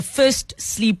first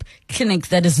sleep clinic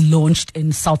that is launched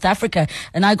in South Africa.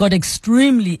 And I got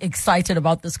extremely excited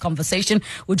about this conversation.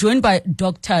 We're joined by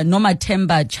Dr.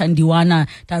 Nomathemba Chandiwana,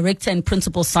 Director and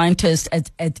Principal Scientist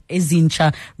at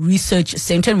Ezintsha Research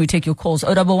Center. And we take your calls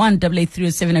 011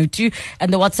 8830702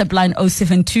 and the WhatsApp line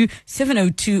 072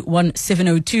 702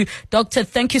 1702. Doctor,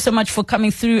 thank you so much for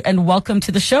coming through and welcome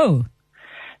to the show.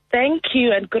 Thank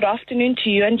you, and good afternoon to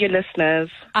you and your listeners.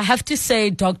 I have to say,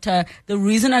 Doctor, the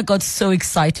reason I got so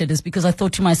excited is because I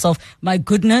thought to myself, my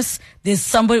goodness, there's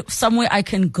somewhere I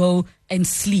can go and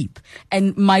sleep.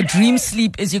 And my dream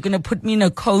sleep is you're going to put me in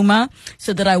a coma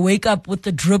so that I wake up with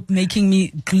the drip making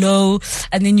me glow,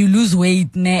 and then you lose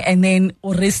weight, and then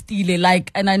orestile,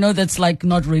 and I know that's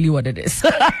not really what it is.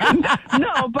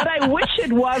 No, but I wish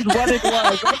it was what it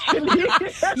was,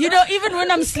 actually. Even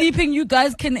when I'm sleeping, you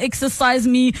guys can exercise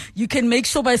me. You can make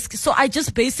sure so I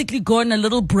just basically go on a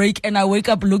little break and I wake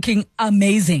up looking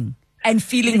amazing and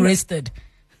feeling rested.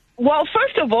 Well,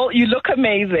 first of all, you look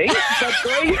amazing,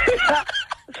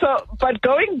 but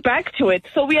going back to it,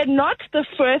 so we are not the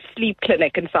first sleep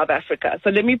clinic in South Africa. So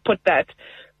let me put that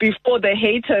before the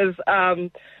haters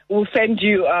will send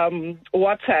you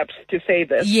WhatsApps to say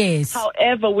this. Yes.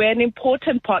 However, we're an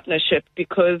important partnership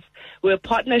because we're a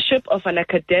partnership of an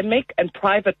academic and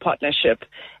private partnership,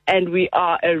 and we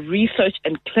are a research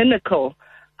and clinical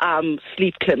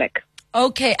sleep clinic.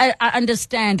 Okay, I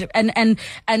understand. And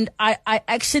I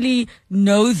actually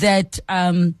know that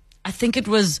I think it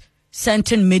was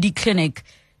Sandton Mediclinic.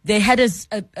 They had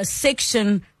a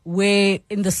section where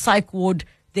in the psych ward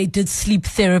they did sleep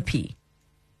therapy.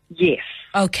 Yes.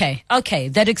 Okay,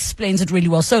 that explains it really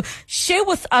well. So share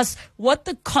with us what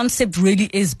the concept really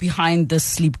is behind this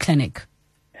sleep clinic.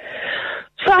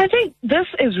 So I think this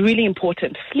is really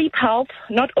important. Sleep health,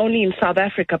 not only in South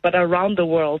Africa but around the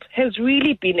world, has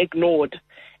really been ignored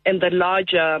in the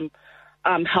larger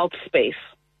health space.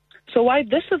 So why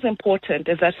this is important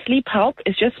is that sleep health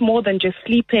is just more than just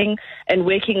sleeping and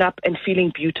waking up and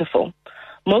feeling beautiful.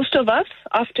 Most of us,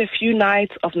 after a few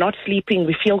nights of not sleeping,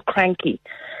 we feel cranky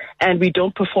and we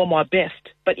don't perform our best.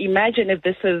 But imagine if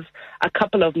this is a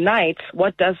couple of nights,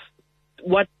 what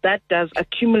that does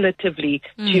accumulatively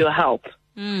to your health.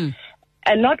 Mm.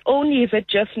 And not only is it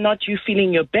just not you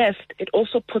feeling your best, it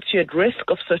also puts you at risk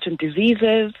of certain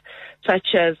diseases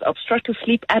such as obstructive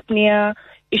sleep apnea,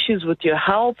 issues with your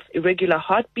health, irregular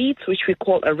heartbeats, which we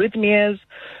call arrhythmias.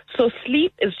 So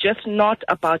sleep is just not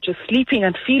about just sleeping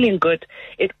and feeling good.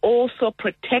 It also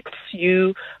protects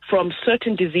you from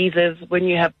certain diseases when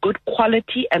you have good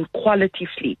quality and quality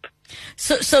sleep.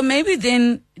 So maybe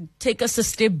then take us a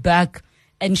step back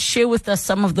and share with us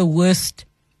some of the worst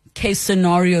case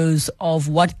scenarios of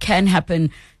what can happen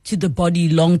to the body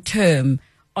long term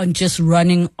on just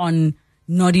running on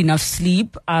not enough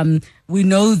sleep. We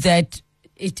know that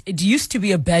it used to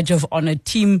be a badge of honor.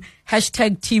 Team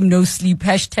no sleep,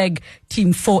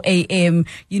 team 4 a.m.,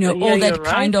 all that right.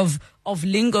 kind of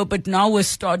lingo, but now we're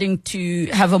starting to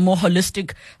have a more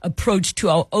holistic approach to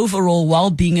our overall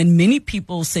well-being. And many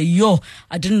people say,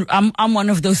 I'm one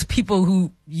of those people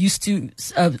who used to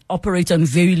operate on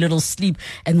very little sleep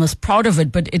and was proud of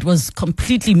it, but it was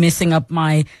completely messing up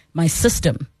my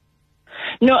system.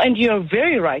 No, and you're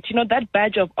very right. That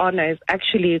badge of honor is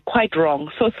actually quite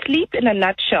wrong. So sleep, in a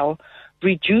nutshell,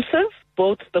 reduces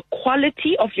both the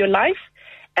quality of your life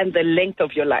and the length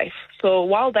of your life. So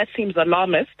while that seems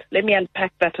alarmist, let me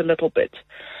unpack that a little bit.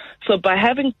 So by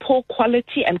having poor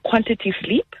quality and quantity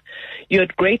sleep, you're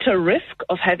at greater risk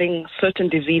of having certain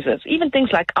diseases, even things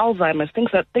like Alzheimer's,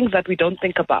 things that we don't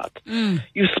think about. Mm.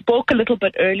 You spoke a little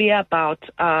bit earlier about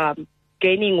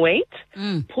gaining weight.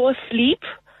 Poor sleep,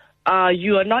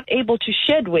 you are not able to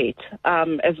shed weight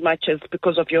as much as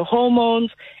because of your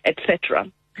hormones, etc.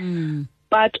 Mm.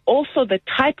 But also the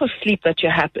type of sleep that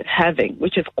you're having,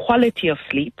 which is quality of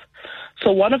sleep.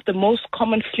 So one of the most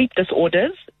common sleep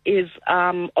disorders is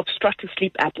obstructive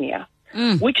sleep apnea,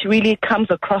 which really comes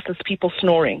across as people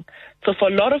snoring. So for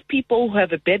a lot of people who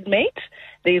have a bedmate,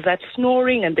 there's that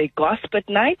snoring and they gasp at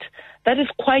night. That is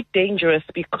quite dangerous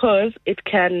because it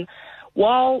can,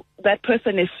 while that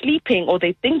person is sleeping or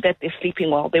they think that they're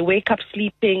sleeping well, they wake up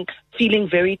sleeping, feeling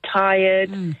very tired,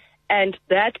 and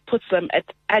that puts them at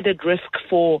added risk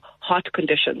for heart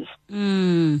conditions.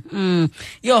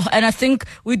 And I think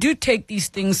we do take these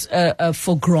things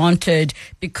for granted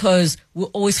because we're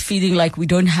always feeling like we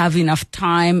don't have enough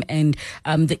time, and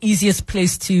the easiest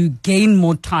place to gain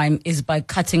more time is by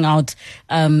cutting out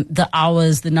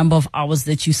the number of hours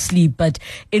that you sleep. But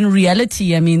in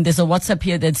reality, there's a WhatsApp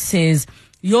here that says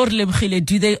Your Lebogile,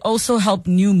 do they also help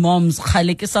new moms?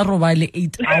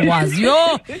 8 hours.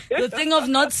 Yo, the thing of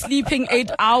not sleeping 8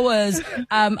 hours.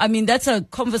 I mean, that's a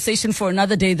conversation for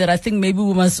another day that I think maybe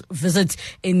we must visit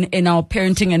in our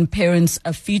parenting and parents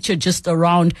a feature just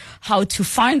around how to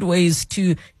find ways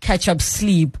to catch up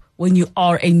sleep when you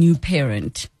are a new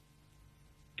parent.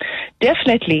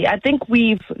 Definitely. I think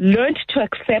we've learned to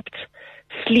accept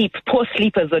poor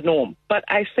sleep as a norm. But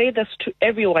I say this to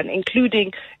everyone,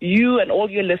 including you and all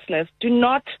your listeners. Do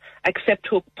not accept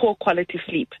poor quality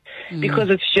sleep because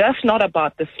it's just not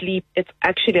about the sleep. It's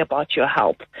actually about your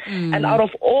health. And out of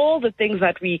all the things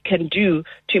that we can do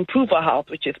to improve our health,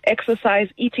 which is exercise,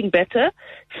 eating better,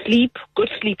 good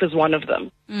sleep is one of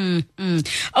them.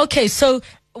 Okay, so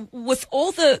with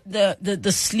all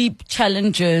the sleep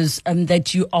challenges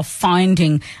that you are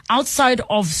finding outside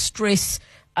of stress,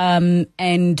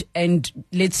 and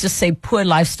let's just say poor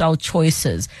lifestyle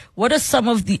choices, what are some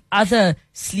of the other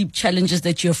sleep challenges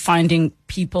that you're finding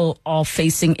people are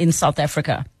facing in South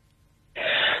Africa?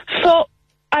 So,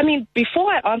 I mean,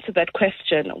 before I answer that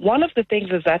question, one of the things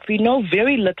is that we know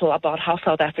very little about how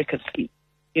South Africans sleep,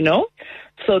 you know?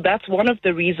 So that's one of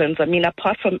the reasons. I mean,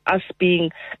 apart from us being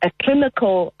a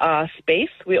clinical space,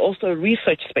 we're also a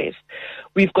research space.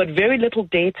 We've got very little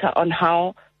data on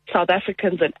how South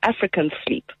Africans and Africans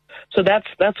sleep. So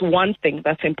that's one thing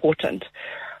that's important.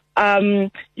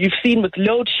 You've seen with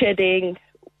load shedding,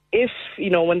 if,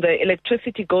 when the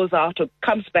electricity goes out or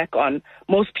comes back on,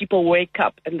 most people wake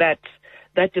up and that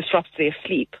disrupts their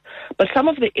sleep. But some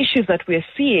of the issues that we're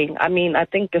seeing, I mean, I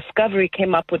think Discovery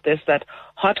came up with this, that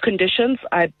heart conditions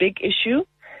are a big issue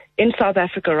in South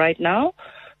Africa right now.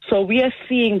 So we are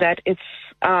seeing that it's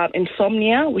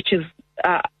insomnia, which is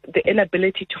the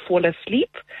inability to fall asleep.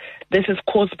 This is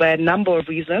caused by a number of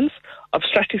reasons: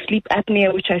 obstructive sleep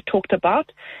apnea, which I talked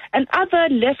about, and other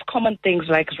less common things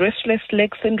like restless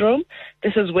leg syndrome.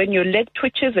 This is when your leg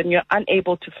twitches and you're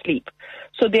unable to sleep.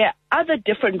 So there are other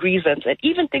different reasons, and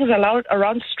even things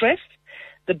around stress.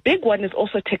 The big one is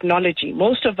also technology.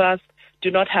 Most of us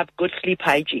do not have good sleep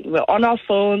hygiene. We're on our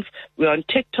phones, we're on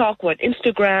TikTok, we're on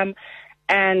Instagram,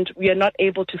 and we are not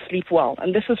able to sleep well.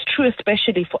 And this is true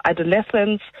especially for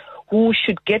adolescents who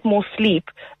should get more sleep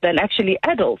than actually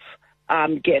adults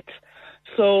get.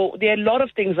 So there are a lot of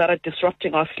things that are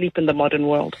disrupting our sleep in the modern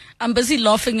world. I'm busy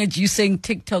laughing at you saying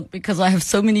TikTok because I have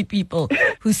so many people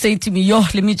who say to me, yo,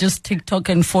 let me just TikTok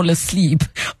and fall asleep,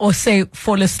 or say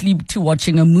fall asleep to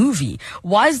watching a movie.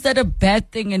 Why is that a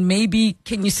bad thing? And maybe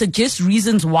can you suggest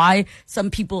reasons why some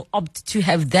people opt to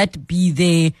have that be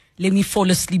their, let me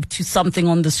fall asleep to something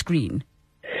on the screen?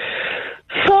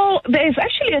 So there is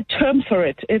actually a term for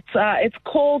it. It's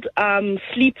called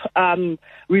sleep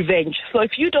revenge. So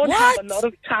if you don't have a lot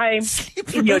of time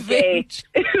in your day,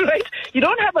 right? You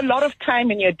don't have a lot of time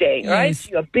in your day, right? Yes.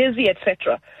 You're busy,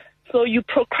 etc. So you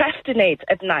procrastinate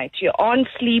at night. You're on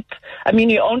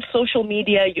you're on social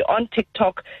media, you're on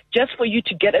TikTok, just for you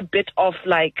to get a bit of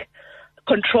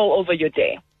control over your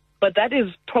day. But that is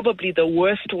probably the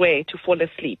worst way to fall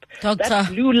asleep. Doctor. That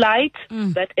blue light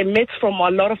that emits from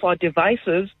a lot of our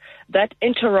devices, that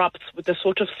interrupts with the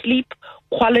sort of sleep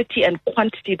quality and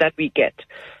quantity that we get.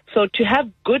 So to have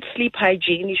good sleep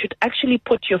hygiene, you should actually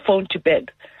put your phone to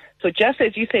bed. So just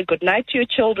as you say goodnight to your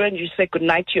children, you say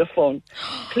goodnight to your phone.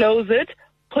 Close it,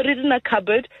 put it in a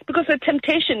cupboard, because the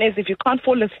temptation is if you can't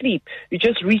fall asleep, you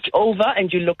just reach over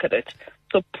and you look at it.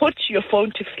 So put your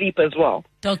phone to sleep as well.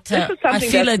 Doctor, I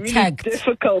feel attacked. Really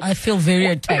difficult. I feel very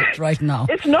attacked right now.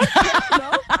 It's not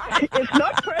personal. It's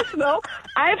not personal.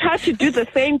 I've had to do the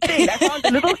same thing. I found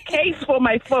a little case for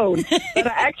my phone that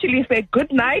I actually say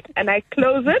good night and I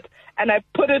close it and I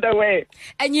put it away.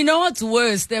 And you know what's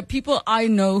worse? There are people I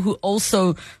know who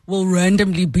also will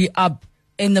randomly be up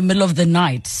in the middle of the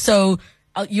night. So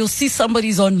you'll see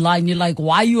somebody's online. You're like,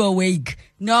 why are you awake?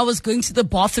 No, I was going to the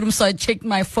bathroom, so I checked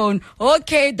my phone.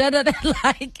 Okay,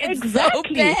 it's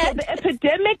exactly. so bad. So the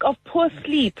epidemic of poor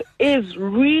sleep is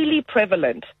really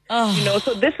prevalent. Oh.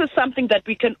 So this is something that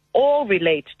we can all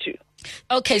relate to.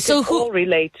 Okay, so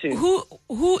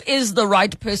who is the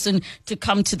right person to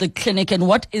come to the clinic, and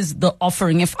what is the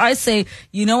offering? If I say,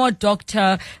 you know what,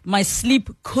 doctor, my sleep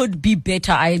could be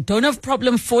better. I don't have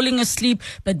problem falling asleep,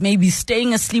 but maybe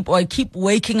staying asleep, or I keep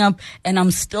waking up and I'm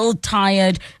still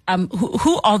tired.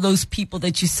 Who are those people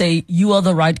that you say you are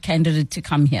the right candidate to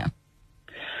come here?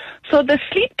 So the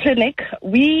sleep clinic,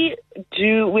 we're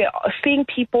seeing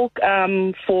people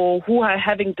for who are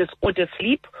having disordered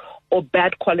sleep or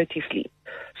bad quality sleep.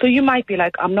 So you might be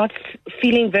like, I'm not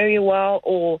feeling very well,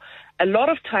 or a lot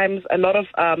of times,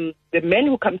 the men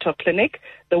who come to our clinic,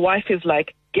 the wife is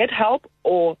like, get help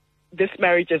or this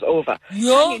marriage is over.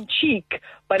 Tongue in cheek,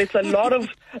 but it's a lot of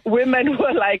women who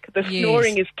are like, the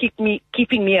snoring is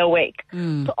keeping me awake.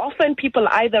 So often people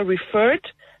are either referred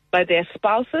by their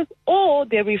spouses or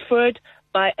they're referred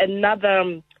by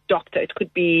another doctor. It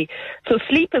could be, so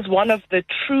sleep is one of the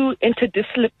true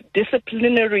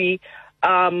interdisciplinary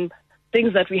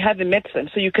things that we have in medicine.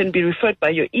 So you can be referred by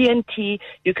your ENT,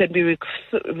 you can be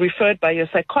referred by your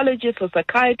psychologist or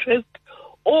psychiatrist,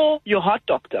 or your heart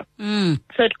doctor.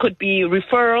 So it could be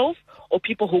referrals or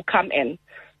people who come in.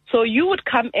 So you would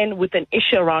come in with an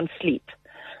issue around sleep.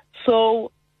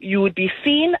 So you would be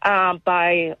seen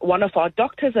by one of our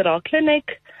doctors at our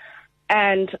clinic,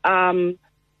 and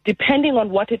depending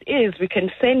on what it is, we can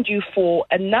send you for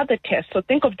another test. So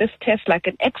think of this test like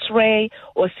an X-ray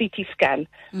or a CT scan.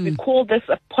 We call this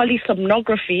a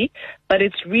polysomnography, but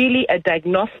it's really a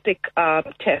diagnostic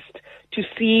test to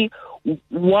see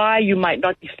why you might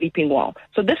not be sleeping well.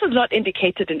 So this is not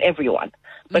indicated in everyone,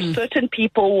 but certain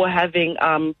people who are having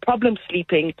problem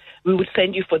sleeping, we would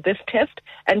send you for this test,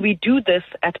 and we do this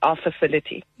at our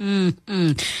facility. And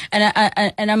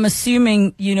I'm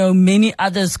assuming, many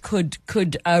others could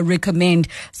recommend.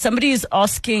 Somebody is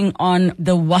asking on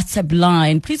the WhatsApp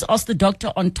line, please ask the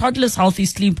doctor on toddlers' healthy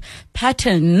sleep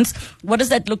patterns. What does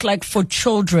that look like for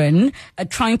children?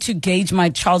 Trying to gauge my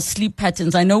child's sleep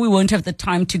patterns. I know we won't have the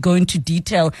time to go into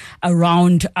detail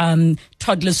around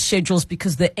toddlers' schedules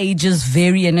because the ages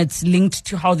vary and it's linked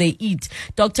to how they eat.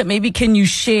 Doctor, maybe can you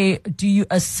share, do you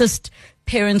assist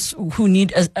parents who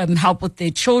need help with their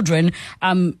children?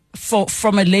 From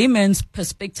a layman's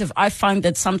perspective, I find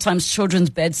that sometimes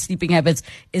children's bad sleeping habits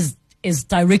is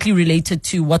directly related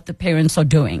to what the parents are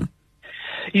doing.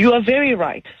 You are very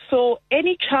right. So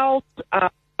any child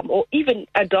or even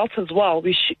adults as well,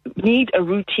 we need a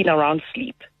routine around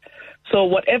sleep. So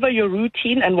whatever your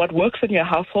routine and what works in your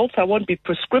household, so I won't be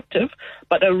prescriptive,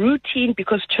 but a routine,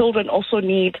 because children also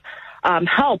need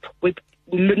help with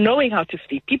knowing how to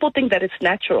sleep. People think that it's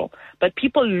natural, but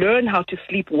people learn how to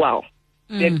sleep well.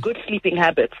 They have good sleeping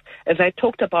habits, as I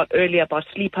talked about earlier about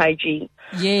sleep hygiene.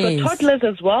 Yes. So toddlers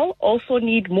as well also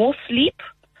need more sleep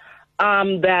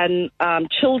than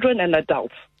children and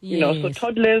adults. Yes. So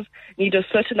toddlers need a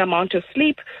certain amount of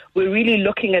sleep. We're really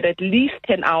looking at least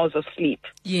 10 hours of sleep.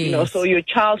 Yes. So your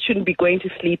child shouldn't be going to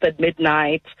sleep at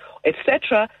midnight,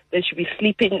 etc. They should be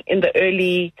sleeping in the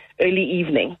early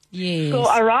evening. Yes. So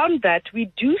around that,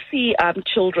 we do see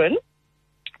children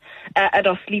at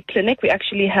our sleep clinic. We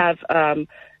actually have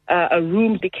a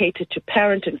room dedicated to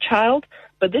parent and child,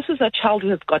 but this is a child who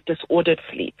has got disordered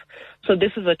sleep. So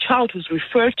this is a child who's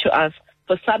referred to us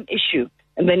for some issue,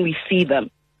 and then we see them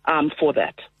for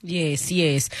that. Yes.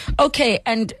 Okay,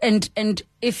 and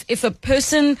if a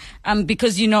person,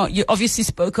 because you obviously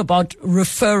spoke about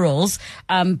referrals,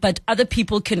 but other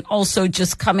people can also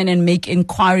just come in and make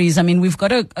inquiries. I mean, we've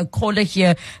got a caller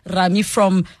here, Rami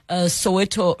from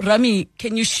Soweto. Rami,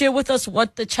 can you share with us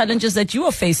what the challenges that you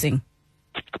are facing?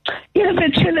 Yeah, the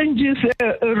challenge is,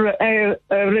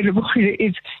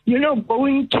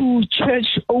 going to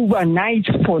church overnight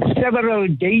for several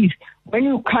days. When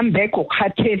you come back,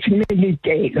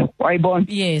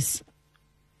 yes.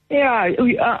 Yeah,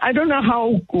 I don't know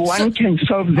how one can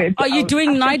solve that. Are you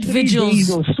doing night vigils?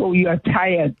 Or so you are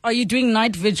tired. Are you doing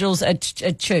night vigils at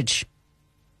church?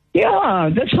 Yeah,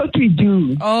 that's what we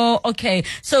do. Oh, okay.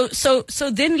 So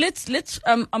then let's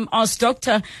ask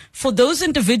Doctor, for those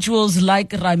individuals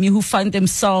like Rami who find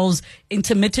themselves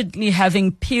intermittently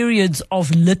having periods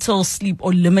of little sleep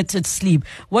or limited sleep,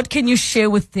 what can you share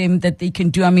with them that they can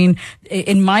do? I mean,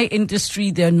 in my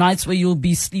industry, there are nights where you'll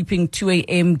be sleeping 2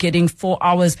 a.m., getting 4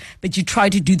 hours, but you try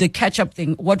to do the catch-up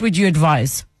thing. What would you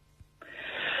advise?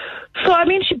 So,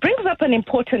 she brings up an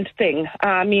important thing.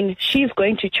 She's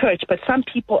going to church, but some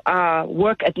people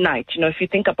work at night. If you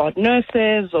think about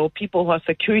nurses or people who are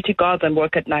security guards and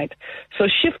work at night. So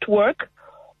shift work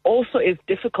also is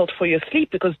difficult for your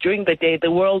sleep because during the day,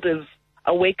 the world is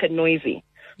awake and noisy.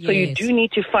 Yes. So you do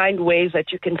need to find ways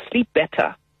that you can sleep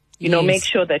better. Yes. Make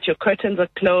sure that your curtains are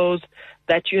closed,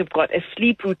 that you have got a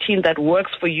sleep routine that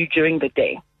works for you during the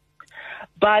day.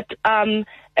 But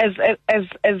as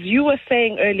you were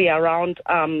saying earlier around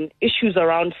issues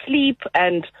around sleep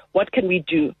and what can we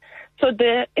do? So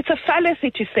it's a fallacy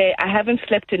to say, I haven't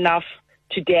slept enough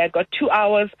today. I got 2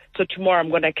 hours, so tomorrow I'm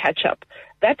going to catch up.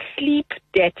 That sleep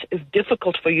debt is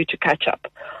difficult for you to catch up.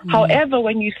 However,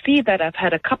 when you see that I've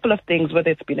had a couple of things,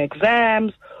 whether it's been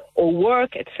exams or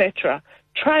work, etc.,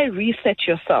 try reset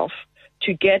yourself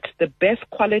to get the best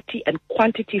quality and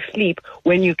quantity sleep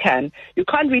when you can. You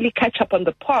can't really catch up on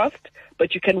the past,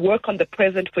 but you can work on the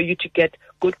present for you to get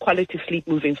good quality sleep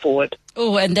moving forward.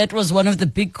 Oh, and that was one of the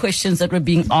big questions that were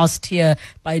being asked here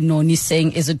by Noni,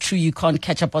 saying, is it true you can't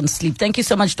catch up on sleep? Thank you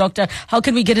so much, Doctor. How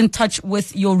can we get in touch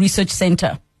with your research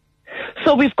center?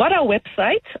 So we've got our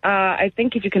website. I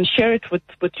think if you can share it with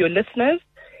your listeners,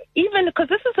 even because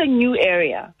this is a new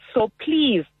area. So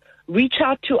please reach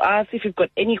out to us if you've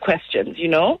got any questions,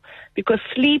 because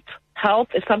sleep health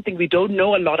is something we don't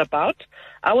know a lot about.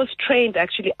 I was trained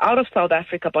actually out of South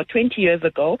Africa about 20 years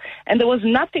ago, and there was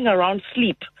nothing around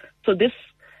sleep. So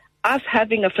us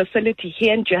having a facility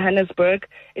here in Johannesburg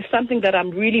is something that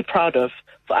I'm really proud of,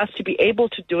 for us to be able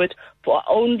to do it for our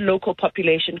own local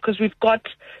population, because we've got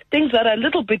things that are a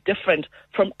little bit different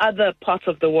from other parts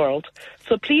of the world.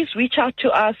 So please reach out to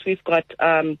us. We've got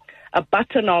a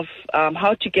button of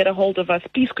how to get a hold of us.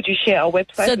 Please, could you share our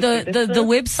website? So the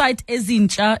website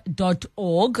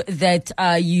ezintsha.org, that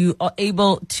you are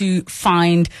able to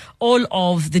find all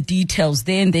of the details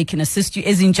there, and they can assist you.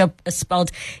 Ezintsha,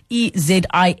 spelled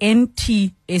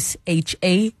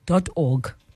EZINTSHA.org.